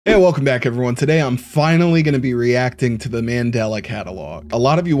Hey, welcome back everyone. Today I'm finally going to be reacting to the Mandela Catalogue. A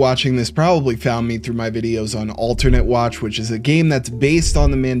lot of you watching this probably found me through my videos on Alternate Watch, which is a game that's based on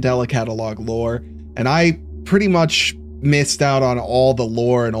the Mandela Catalogue lore, and I pretty much missed out on all the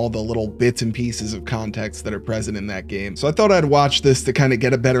lore and all the little bits and pieces of context that are present in that game. So I thought I'd watch this to kind of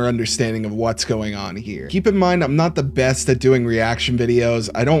get a better understanding of what's going on here. Keep in mind, I'm not the best at doing reaction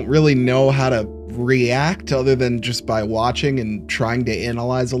videos. I don't really know how to react other than just by watching and trying to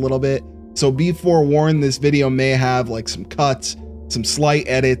analyze a little bit. So be forewarned, this video may have like some cuts, some slight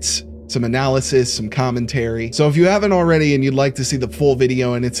edits, some analysis, some commentary. So if you haven't already and you'd like to see the full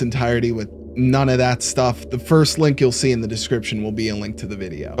video in its entirety with none of that stuff, the first link you'll see in the description will be a link to the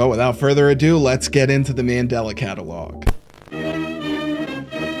video. But without further ado, let's get into the Mandela Catalogue.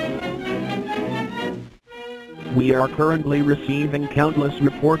 We are currently receiving countless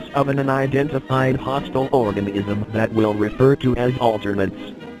reports of an unidentified hostile organism that we'll refer to as alternates.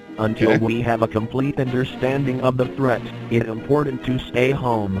 Until we have a complete understanding of the threat, it's important to stay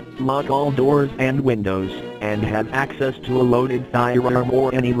home, lock all doors and windows, and have access to a loaded firearm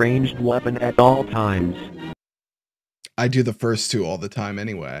or any ranged weapon at all times. I do the first two all the time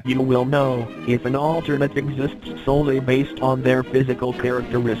anyway. You will know if an alternate exists solely based on their physical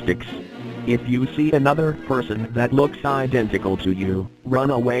characteristics. If you see another person that looks identical to you,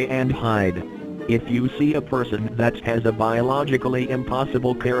 run away and hide. If you see a person that has a biologically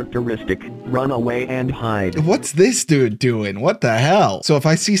impossible characteristic, run away and hide. What's this dude doing? What the hell? So if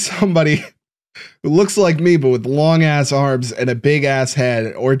I see somebody who looks like me but with long ass arms and a big ass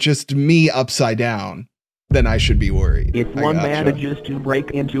head, or just me upside down, then I should be worried. If one manages to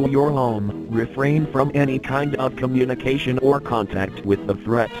break into your home, refrain from any kind of communication or contact with the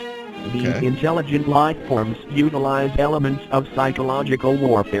threat. These intelligent life forms utilize elements of psychological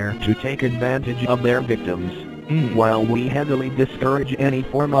warfare to take advantage of their victims. While we heavily discourage any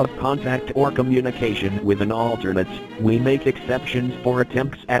form of contact or communication with an alternate, we make exceptions for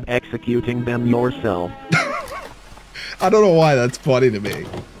attempts at executing them yourself. I don't know why that's funny to me.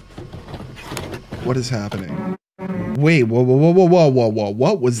 What is happening? Wait, whoa,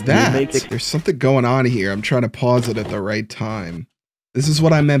 what was that? There's something going on here. I'm trying to pause it at the right time. This is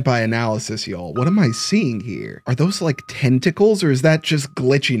what I meant by analysis, y'all. What am I seeing here? Are those like tentacles or is that just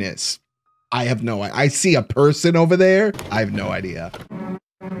glitchiness? I have no idea. I see a person over there. I have no idea.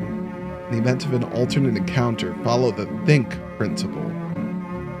 In the event of an alternate encounter, follow the think principle.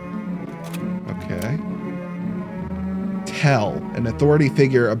 Okay. Tell an authority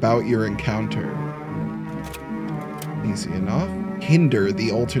figure about your encounter. Easy enough. Hinder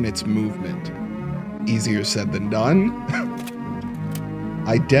the alternate's movement. Easier said than done.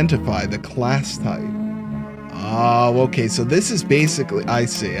 Identify the class type. Oh, okay, so this is basically, I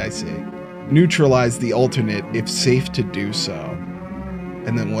see. Neutralize the alternate if safe to do so.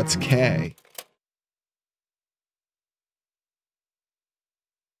 And then what's K?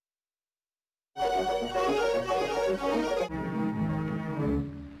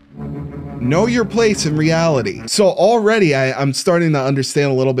 Know your place in reality. So already I'm starting to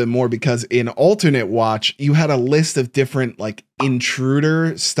understand a little bit more, because in Alternate Watch, you had a list of different like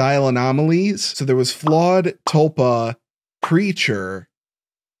Intruder style anomalies. So there was Flawed, Tulpa, Preacher,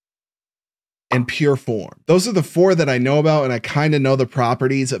 and Pure Form. Those are the four that I know about, and I kind of know the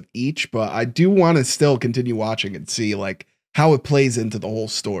properties of each, but I do want to still continue watching and see like how it plays into the whole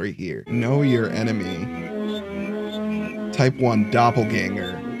story here. Know your enemy. Type 1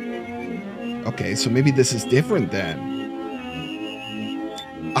 Doppelganger. Okay, so maybe this is different then.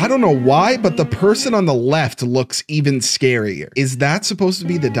 I don't know why, but the person on the left looks even scarier. Is that supposed to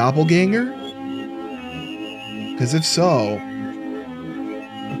be the Doppelganger? Because if so...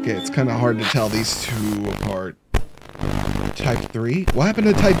 Okay, it's kind of hard to tell these two apart. Type 3? What happened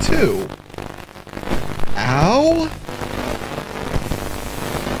to Type 2? Ow?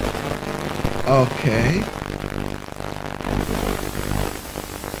 Okay.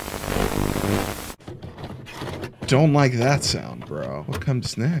 Don't like that sound, bro. What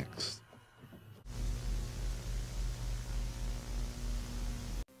comes next?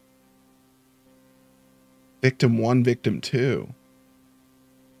 Victim 1, Victim 2.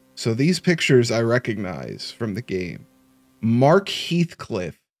 So these pictures I recognize from the game. Mark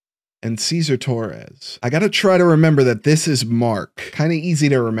Heathcliff and Cesar Torres. I gotta try to remember that this is Mark. Kind of easy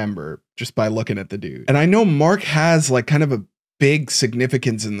to remember just by looking at the dude. And I know Mark has like kind of a big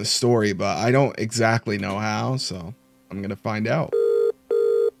significance in the story, but I don't exactly know how, so I'm gonna find out.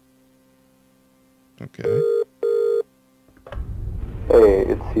 Okay. Hey,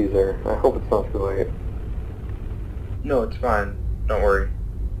 it's Caesar. I hope it's not too late. No, it's fine. Don't worry.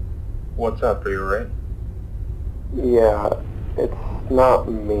 What's up? Are you alright? Yeah, it's not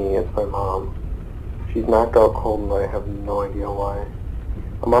me, it's my mom. She's knocked out cold and I have no idea why.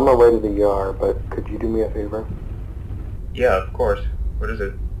 I'm on my way to the ER, but could you do me a favor? Yeah, of course. What is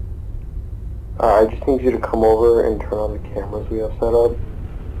it? I just need you to come over and turn on the cameras we have set up.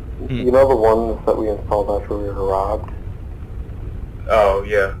 You know the ones that we installed after we were robbed? Oh,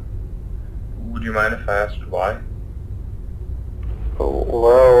 yeah. Would you mind if I asked why? Oh,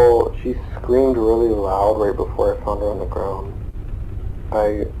 well, she screamed really loud right before I found her on the ground.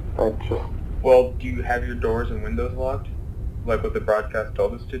 I just... Well, do you have your doors and windows locked? Like what the broadcast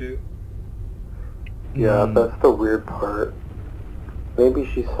told us to do? Yeah, that's the weird part. Maybe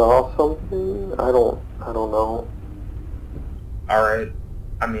she saw something? I don't know. Alright.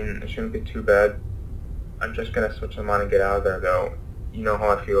 I mean, it shouldn't be too bad. I'm just gonna switch them on and get out of there, though. You know how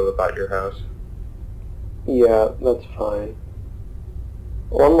I feel about your house. Yeah, that's fine.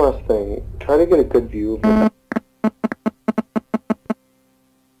 One last thing. Try to get a good view of the...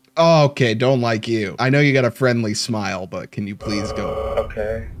 Oh, okay, don't like you. I know you got a friendly smile, but can you please go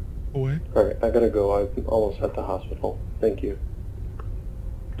Okay. away? Alright, I gotta go. I'm almost at the hospital. Thank you.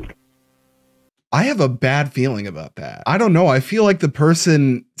 I have a bad feeling about that. I don't know. I feel like the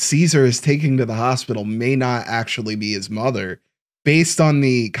person Caesar is taking to the hospital may not actually be his mother based on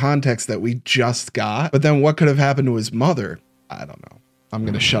the context that we just got. But then what could have happened to his mother? I don't know. I'm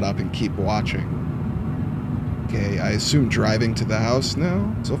going to shut up and keep watching. Okay, I assume driving to the house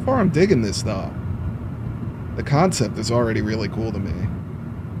now. So far, I'm digging this though. The concept is already really cool to me.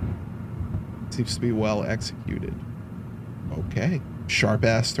 Seems to be well executed. Okay, sharp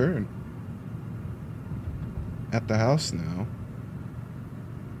ass turn. At the house now.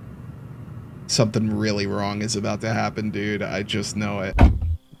 Something really wrong is about to happen, dude. I just know it.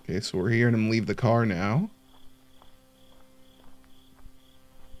 Okay, so we're hearing him leave the car now.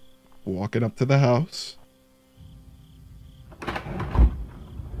 Walking up to the house.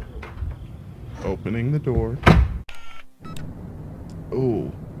 Opening the door.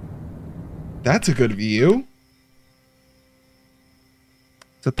 Oh. That's a good view.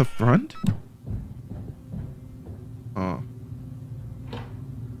 Is that the front? Oh.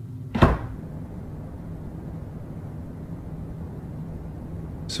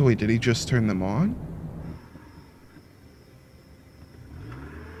 So wait, did he just turn them on?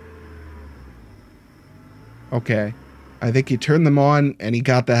 Okay. I think he turned them on and he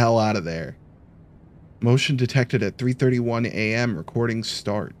got the hell out of there. Motion detected at 3:31 a.m. Recording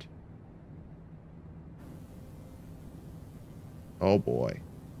start. Oh boy.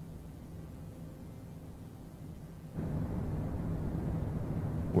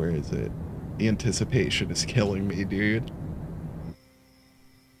 Where is it? The anticipation is killing me, dude.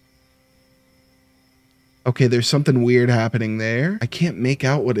 Okay, there's something weird happening there. I can't make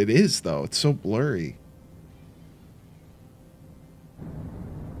out what it is, though. It's so blurry.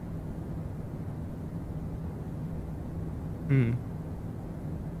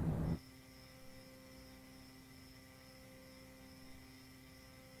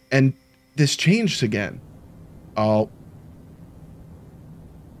 And this changed again. Oh.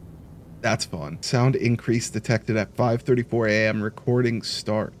 That's fun. Sound increase detected at 5:34 a.m. Recording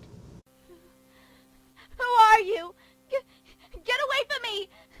start. Who are you? Get away from me!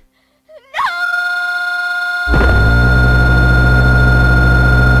 No!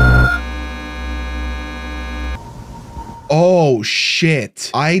 Oh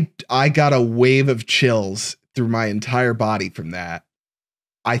shit. I got a wave of chills through my entire body from that.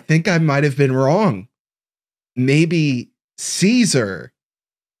 I think I might have been wrong. Maybe Caesar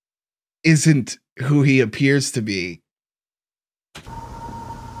isn't who he appears to be.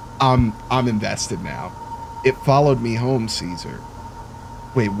 I'm invested now. It followed me home, Caesar.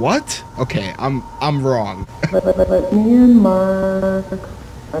 Wait, what? Okay, I'm wrong. Let me in, Mark.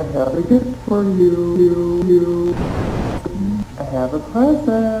 I have a gift for you. I have a present.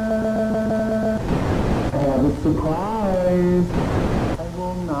 I have a surprise. I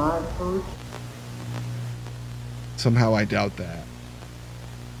will not hurt. Somehow I doubt that.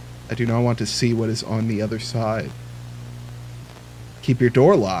 I do not want to see what is on the other side. Keep your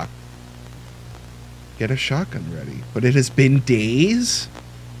door locked. Get a shotgun ready. But it has been days?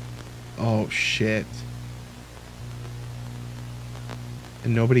 Oh, shit.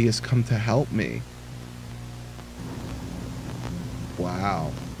 And nobody has come to help me.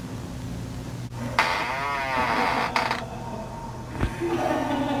 Wow.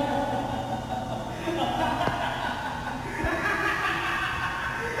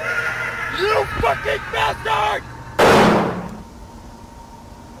 You fucking bastard!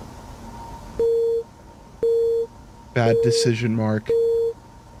 Bad decision, Mark.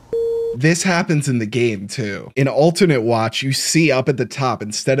 this happens in the game too. In alternate watch, you see up at the top,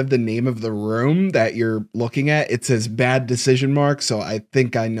 instead of the name of the room that you're looking at, it says bad decision mark. So I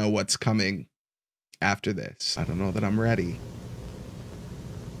think I know what's coming after this. I don't know that I'm ready.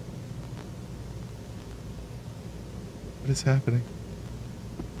 What is happening?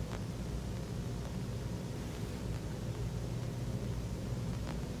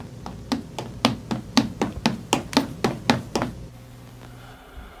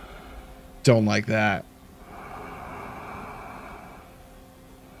 Don't like that.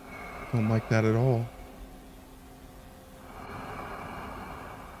 Don't like that at all.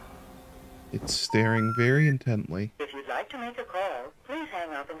 It's staring very intently. If you'd like to make a call, please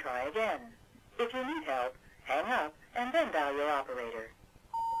hang up and try again. If you need help, hang up and then dial your operator.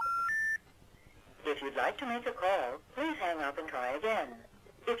 If you'd like to make a call, please hang up and try again.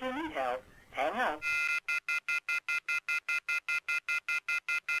 If you need help, hang up.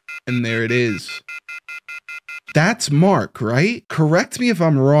 And there it is. That's Mark, right? Correct me if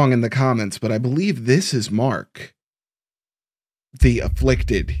I'm wrong in the comments, but I believe this is Mark, the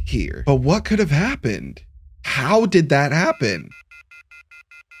afflicted here. But what could have happened? How did that happen?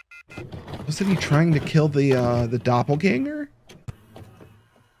 Wasn't he trying to kill the doppelganger?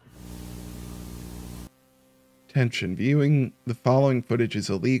 Attention, viewing the following footage is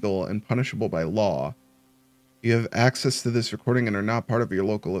illegal and punishable by law. If you have access to this recording and are not part of your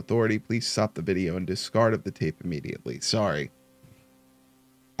local authority, please stop the video and discard of the tape immediately. Sorry.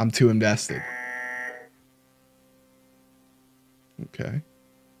 I'm too invested. Okay.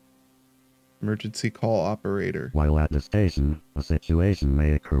 Emergency call operator. While at the station, a situation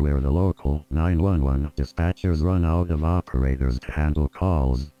may occur where the local 911 dispatchers run out of operators to handle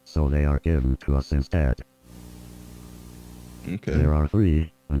calls, so they are given to us instead. Okay. There are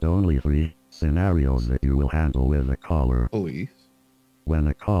 3, and only 3, scenarios that you will handle with a caller. Police. When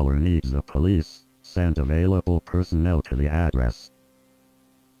a caller needs the police, send available personnel to the address.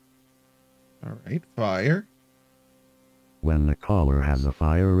 Alright, fire. When the caller has a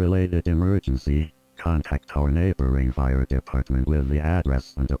fire-related emergency, contact our neighboring fire department with the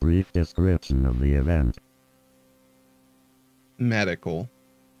address and a brief description of the event. Medical.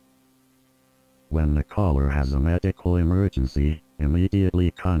 When the caller has a medical emergency,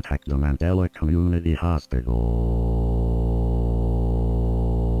 immediately contact the Mandela Community Hospital.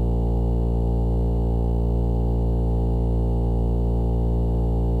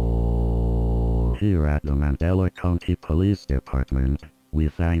 Here at the Mandela County Police Department, we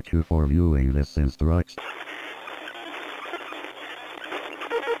thank you for viewing this instruction.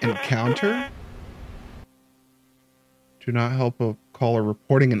 Encounter? Do not help a caller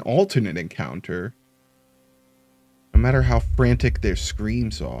reporting an alternate encounter, no matter how frantic their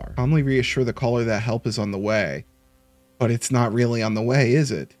screams are. Calmly reassure the caller that help is on the way. But it's not really on the way,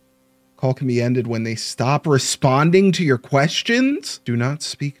 is it? Call can be ended when they stop responding to your questions. Do not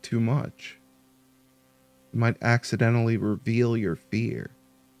speak too much. You might accidentally reveal your fear.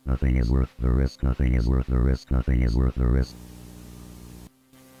 Nothing is worth the risk, nothing is worth the risk, nothing is worth the risk.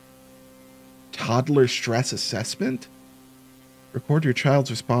 Toddler stress assessment? Record your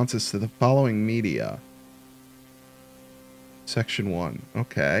child's responses to the following media. Section 1.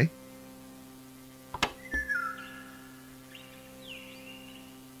 Okay.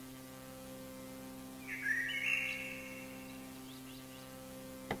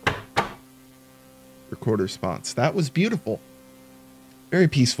 Record response. That was beautiful. Very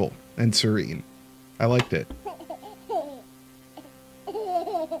peaceful and serene. I liked it.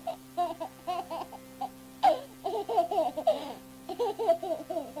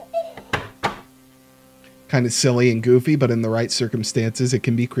 Kind of silly and goofy, but in the right circumstances, it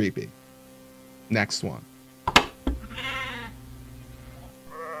can be creepy. Next one.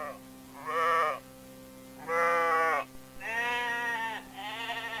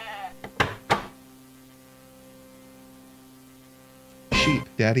 Sheep.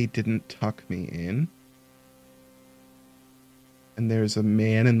 Daddy didn't tuck me in. And there's a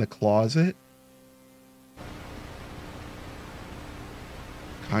man in the closet.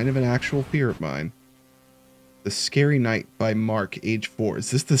 Kind of an actual fear of mine. The Scary Night by Mark, age 4.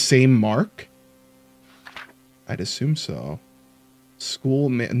 Is this the same Mark? I'd assume so. School,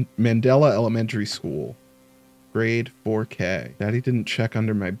 Mandela Elementary School. Grade 4K. Daddy didn't check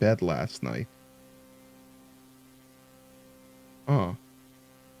under my bed last night. Oh.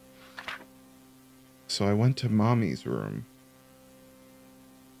 So I went to Mommy's room.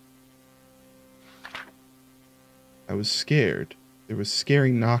 I was scared. There was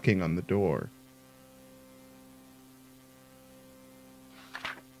scary knocking on the door.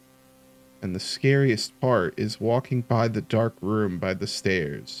 And the scariest part is walking by the dark room by the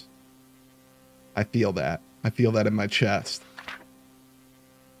stairs. I feel that. I feel that in my chest.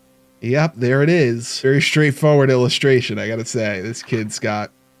 Yep, there it is. Very straightforward illustration, I gotta say. This kid's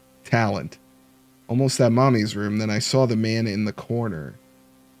got talent. Almost at mommy's room, then I saw the man in the corner.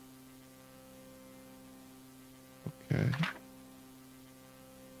 Okay.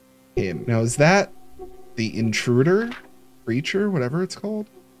 Him. Now, is that the intruder? Creature? Whatever it's called?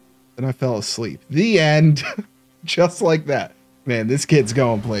 Then I fell asleep. The end. Just like that. Man, this kid's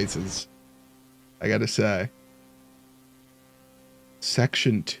going places. I gotta say.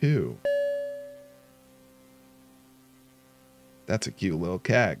 Section 2. That's a cute little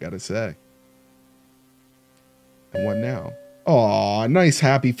cat, gotta say. And what now? Aw, nice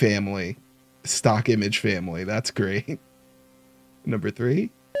happy family. Stock image family. That's great. Number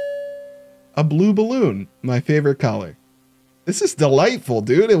 3. A blue balloon. My favorite color. This is delightful,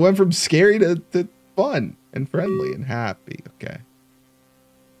 dude. It went from scary to fun and friendly and happy. Okay.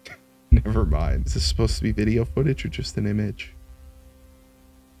 Never mind. Is this supposed to be video footage or just an image?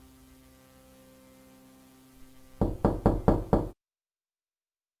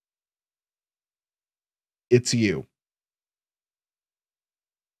 It's you.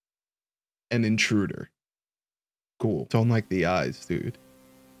 An intruder. Cool. Don't like the eyes, dude.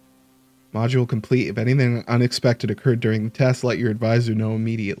 Module complete. If anything unexpected occurred during the test, let your advisor know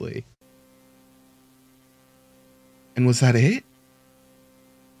immediately. And was that it?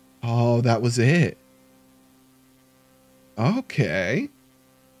 Oh, that was it. Okay.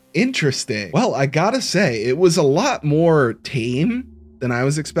 Interesting. Well, I gotta say, it was a lot more tame than I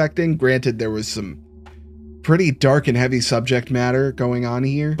was expecting. Granted, there was some pretty dark and heavy subject matter going on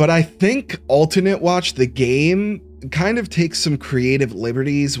here, but I think Alternate Watch, the game, kind of takes some creative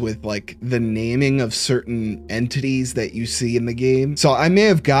liberties with like the naming of certain entities that you see in the game. So I may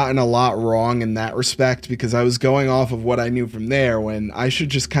have gotten a lot wrong in that respect because I was going off of what I knew from there when I should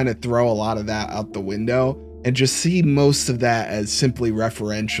just kind of throw a lot of that out the window and just see most of that as simply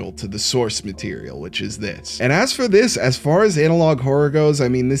referential to the source material, which is this. And as for this, as far as analog horror goes, I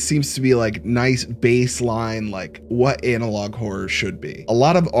mean, this seems to be like nice baseline, like what analog horror should be. A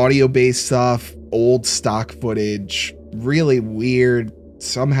lot of audio-based stuff, old stock footage, really weird,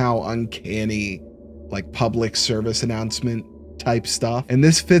 somehow uncanny, like public service announcement type stuff. And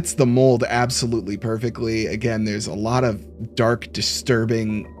this fits the mold absolutely perfectly. Again, there's a lot of dark,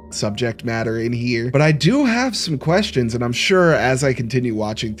 disturbing subject matter in here, but I do have some questions, and I'm sure as I continue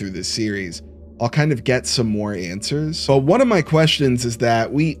watching through this series, I'll kind of get some more answers. But one of my questions is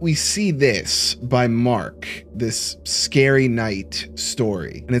that we see this by Mark, this scary night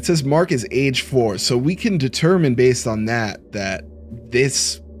story, and it says Mark is age 4, so we can determine based on that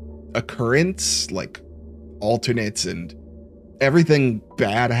this occurrence, like alternates and everything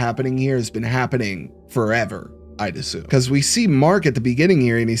bad happening here, has been happening forever, I'd assume. Because we see Mark at the beginning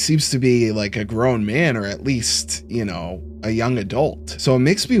here and he seems to be like a grown man, or at least, you know, a young adult. So it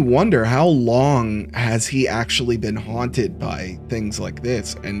makes me wonder, how long has he actually been haunted by things like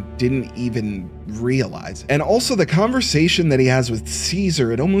this and didn't even realize it? And also the conversation that he has with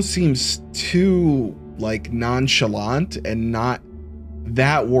Caesar, it almost seems too like nonchalant and not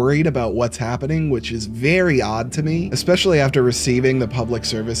that worried about what's happening, which is very odd to me, especially after receiving the public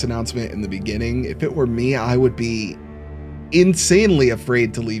service announcement in the beginning. If it were me, I would be insanely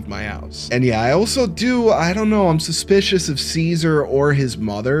afraid to leave my house. And yeah, I also I don't know, I'm suspicious of Caesar or his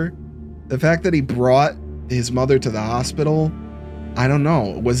mother. The fact that he brought his mother to the hospital, I don't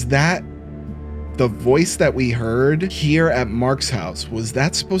know, was that the voice that we heard here at Mark's house? Was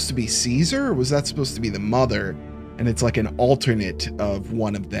that supposed to be Caesar, or was that supposed to be the mother? And it's like an alternate of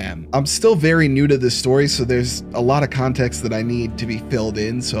one of them. I'm still very new to this story, so there's a lot of context that I need to be filled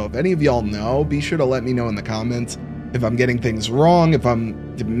in. So if any of y'all know, be sure to let me know in the comments if I'm getting things wrong, if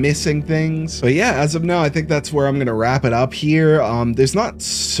I'm missing things. But yeah, as of now, I think that's where I'm gonna wrap it up here. There's not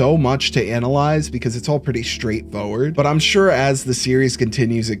so much to analyze because it's all pretty straightforward, but I'm sure as the series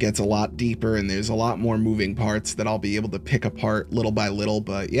continues, it gets a lot deeper and there's a lot more moving parts that I'll be able to pick apart little by little.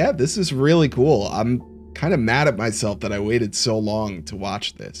 But yeah, this is really cool. I'm kind of mad at myself that I waited so long to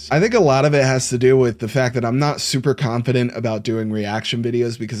watch this. I think a lot of it has to do with the fact that I'm not super confident about doing reaction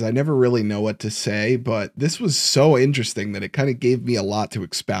videos because I never really know what to say, but this was so interesting that it kind of gave me a lot to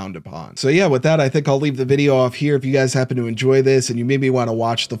expound upon. So yeah, with that, I think I'll leave the video off here. If you guys happen to enjoy this and you maybe want to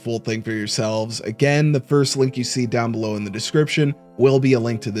watch the full thing for yourselves, again, the first link you see down below in the description will be a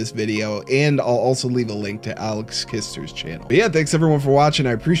link to this video, and I'll also leave a link to Alex Kister's channel. But yeah, thanks everyone for watching.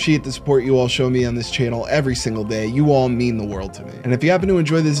 I appreciate the support you all show me on this channel every single day. You all mean the world to me. And if you happen to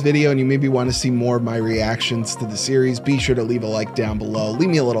enjoy this video and you maybe want to see more of my reactions to the series, be sure to leave a like down below. Leave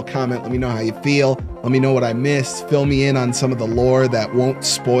me a little comment. Let me know how you feel. Let me know what I missed. Fill me in on some of the lore that won't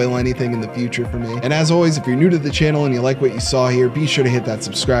spoil anything in the future for me. And as always, if you're new to the channel and you like what you saw here, be sure to hit that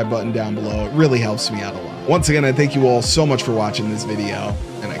subscribe button down below. It really helps me out a lot. Once again, I thank you all so much for watching this video,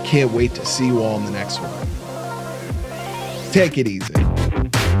 and I can't wait to see you all in the next one. Take it easy.